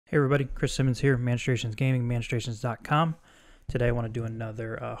Hey everybody, Chris Simmons here, Manstrations Gaming, manstrations.com. Today I want to do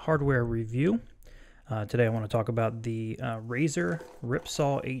another hardware review. Today I want to talk about the Razer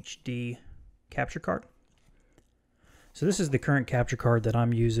Ripsaw HD capture card. So this is the current capture card that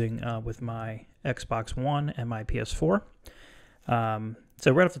I'm using with my Xbox One and my PS4.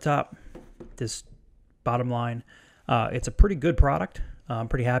 So right off the top, this bottom line, it's a pretty good product. I'm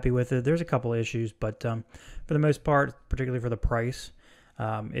pretty happy with it. There's a couple of issues, but for the most part, particularly for the price,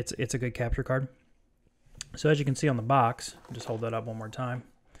 it's a good capture card. So as you can see on the box, I'll just hold that up one more time.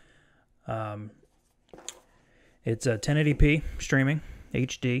 It's a 1080p streaming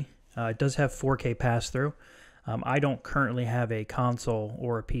HD. It does have 4K pass-through. I don't currently have a console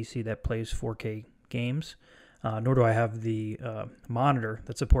or a PC that plays 4K games, nor do I have the monitor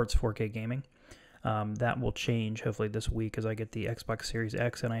that supports 4K gaming. That will change hopefully this week as I get the Xbox Series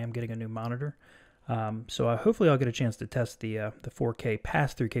X and I am getting a new monitor. So hopefully I'll get a chance to test the 4K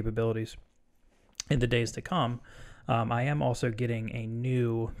pass-through capabilities in the days to come. I am also getting a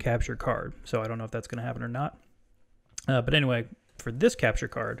new capture card, so I don't know if that's going to happen or not. But anyway, for this capture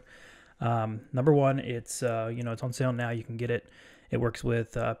card, number one, it's it's on sale now. You can get it. It works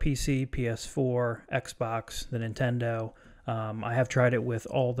with PC, PS4, Xbox, the Nintendo. I have tried it with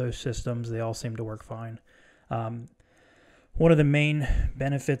all those systems. They all seem to work fine. One of the main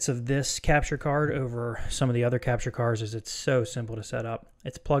benefits of this capture card over some of the other capture cards is it's so simple to set up.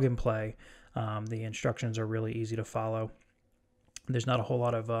 It's plug and play. The instructions are really easy to follow. There's not a whole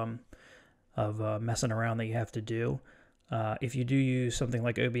lot of messing around that you have to do. If you do use something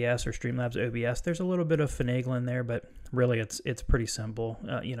like OBS or Streamlabs OBS, there's a little bit of finagling there, but really it's pretty simple.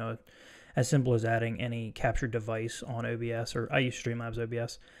 As simple as adding any capture device on OBS, or I use Streamlabs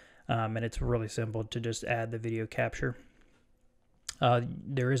OBS, and it's really simple to just add the video capture.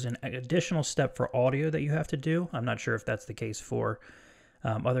 There is an additional step for audio that you have to do. I'm not sure if that's the case for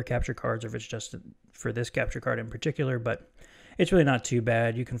other capture cards or if it's just for this capture card in particular, but it's really not too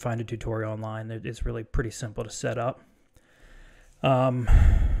bad. You can find a tutorial online. It's really pretty simple to set up. Let's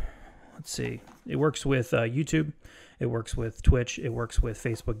see. It works with YouTube. It works with Twitch. It works with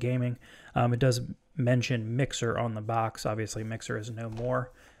Facebook Gaming. It does mention Mixer on the box. Obviously, Mixer is no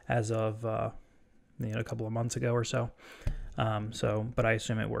more as of a couple of months ago or so. But I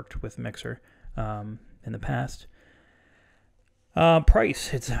assume it worked with Mixer in the past.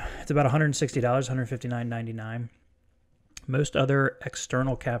 Price, it's about $160, $159.99. Most other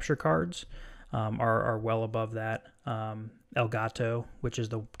external capture cards are well above that. Elgato, which is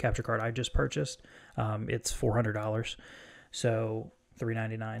the capture card I just purchased, it's $400, so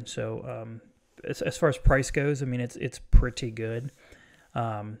 $399. So as far as price goes, I mean it's pretty good.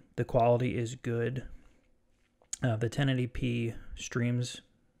 The quality is good. The 1080p streams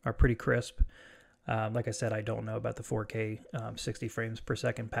are pretty crisp. Like I said, I don't know about the 4K 60 frames per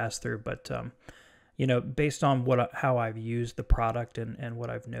second pass through, but based on how I've used the product and what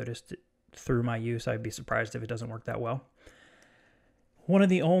I've noticed through my use, I'd be surprised if it doesn't work that well. One of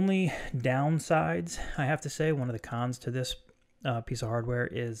the only downsides, I have to say, one of the cons to this piece of hardware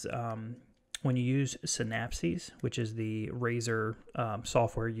is when you use Synapses, which is the Razer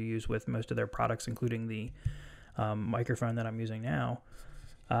software you use with most of their products, including the microphone that I'm using now.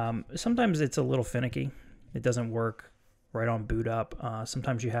 Sometimes it's a little finicky. It doesn't work right on boot up.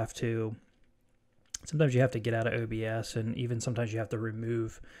 Sometimes you have to get out of OBS, and even sometimes you have to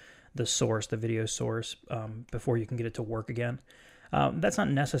remove the source, the video source, before you can get it to work again. That's not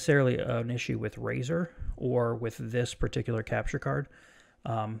necessarily an issue with Razer or with this particular capture card,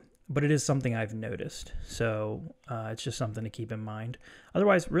 but it is something I've noticed. So it's just something to keep in mind.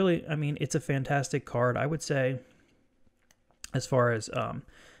 Otherwise, really, I mean, it's a fantastic card. I would say, as far as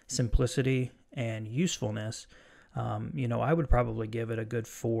simplicity and usefulness, I would probably give it a good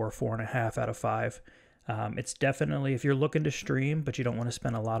 4.5 out of 5. It's definitely, if you're looking to stream, but you don't want to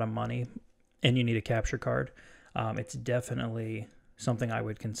spend a lot of money and you need a capture card, it's definitely something I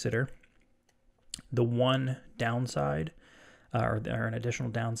would consider. The one downside, or an additional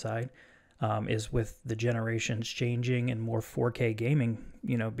downside, is with the generations changing and more 4K gaming,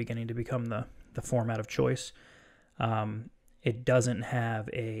 beginning to become the format of choice. It doesn't have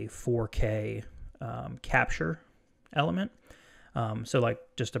a 4K capture element. So like,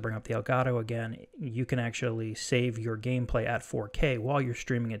 just to bring up the Elgato again, you can actually save your gameplay at 4K while you're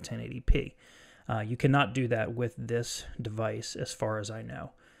streaming at 1080p. You cannot do that with this device as far as I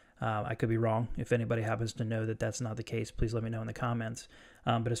know. I could be wrong. If anybody happens to know that that's not the case, please let me know in the comments.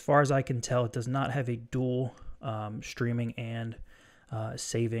 But as far as I can tell, it does not have a dual streaming and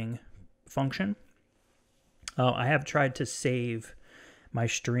saving function. I have tried to save my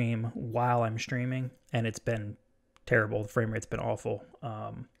stream while I'm streaming, and it's been terrible. The frame rate's been awful.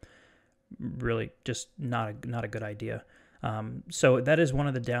 Really just not a good idea. So that is one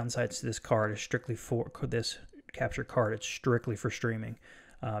of the downsides to this card. Is strictly for this capture card. It's strictly for streaming.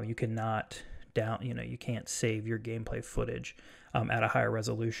 You cannot you can't save your gameplay footage at a higher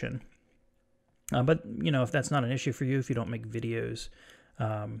resolution. But if that's not an issue for you, if you don't make videos,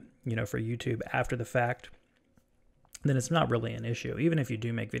 for YouTube after the fact, then it's not really an issue. Even if you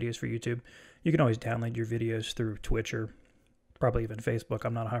do make videos for YouTube, you can always download your videos through Twitch or probably even Facebook.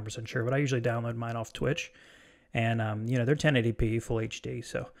 I'm not 100% sure, but I usually download mine off Twitch. And, they're 1080p, full HD.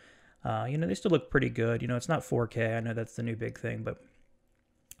 So, they still look pretty good. It's not 4K. I know that's the new big thing, but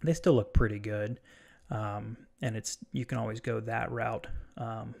they still look pretty good. And you can always go that route.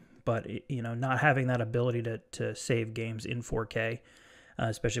 But, not having that ability to save games in 4K,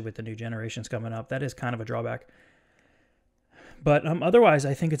 especially with the new generations coming up, that is kind of a drawback. But otherwise,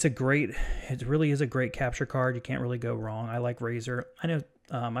 I think it really is a great capture card. You can't really go wrong. I like Razer. I know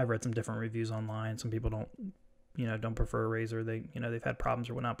I've read some different reviews online. Some people don't prefer Razer. They've had problems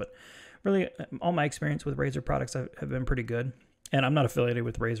or whatnot. But really, all my experience with Razer products have been pretty good. And I'm not affiliated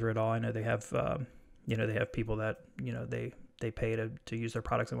with Razer at all. I know they have, they have people that, they pay to use their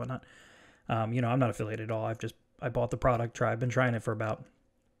products and whatnot. I'm not affiliated at all. I bought the product. I've been trying it for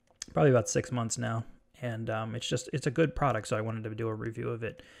probably about 6 months now. And it's a good product, so I wanted to do a review of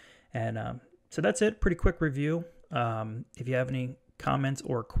it. And so that's it. Pretty quick review. If you have any comments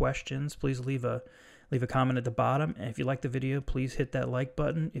or questions, please leave a comment at the bottom. And if you like the video, please hit that like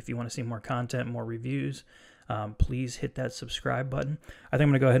button. If you want to see more content, more reviews, please hit that subscribe button. I think I'm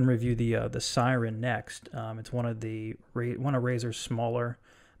going to go ahead and review the Siren next. It's one of Razer's smaller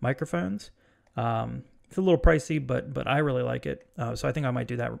microphones. It's a little pricey, but I really like it. So I think I might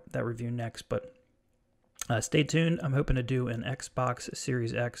do that review next. But stay tuned. I'm hoping to do an Xbox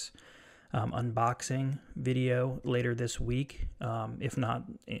Series X unboxing video later this week, if not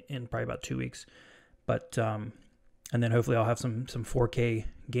in probably about 2 weeks. But and then hopefully I'll have some 4K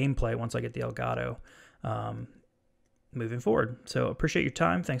gameplay once I get the Elgato moving forward. So appreciate your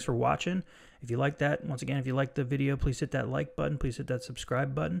time. Thanks for watching. If you like that, once again, if you like the video, please hit that like button. Please hit that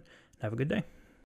subscribe button. Have a good day.